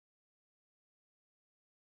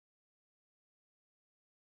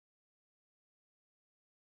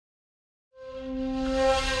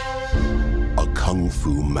A kung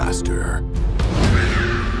fu master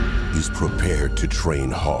is prepared to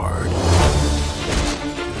train hard,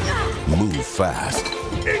 move fast,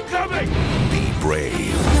 Incoming! be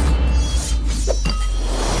brave,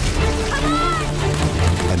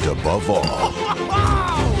 and above all,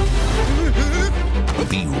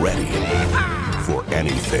 be ready for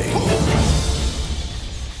anything.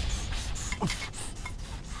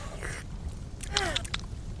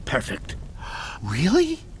 Perfect.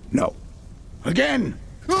 Really? No. Again!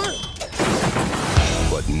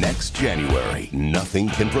 But next January, nothing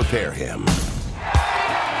can prepare him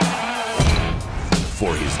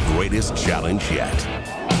for his greatest challenge yet.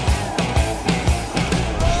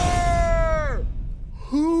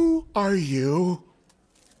 Who are you?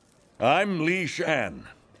 I'm Li Shan.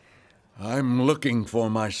 I'm looking for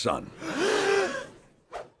my son.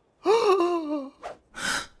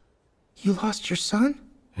 You lost your son?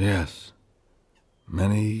 Yes.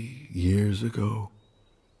 Many years ago.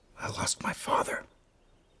 I lost my father.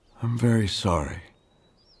 I'm very sorry.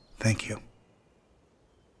 Thank you.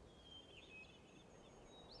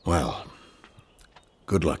 Well,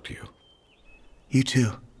 good luck to you. You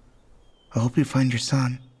too. I hope you find your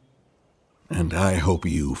son. And I hope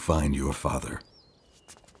you find your father.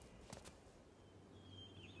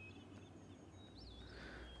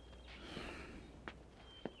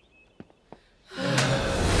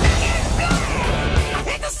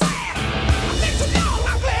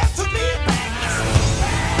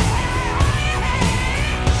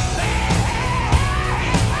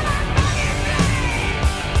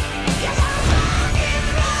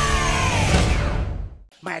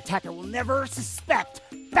 My attacker will never suspect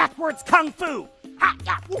backwards kung fu. Ha,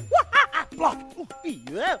 ya, woo, wah, ha, ha, block. Ooh,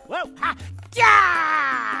 whoa, whoa, ha,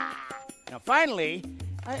 ya! Now finally,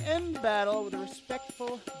 I end battle with a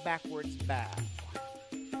respectful backwards bow.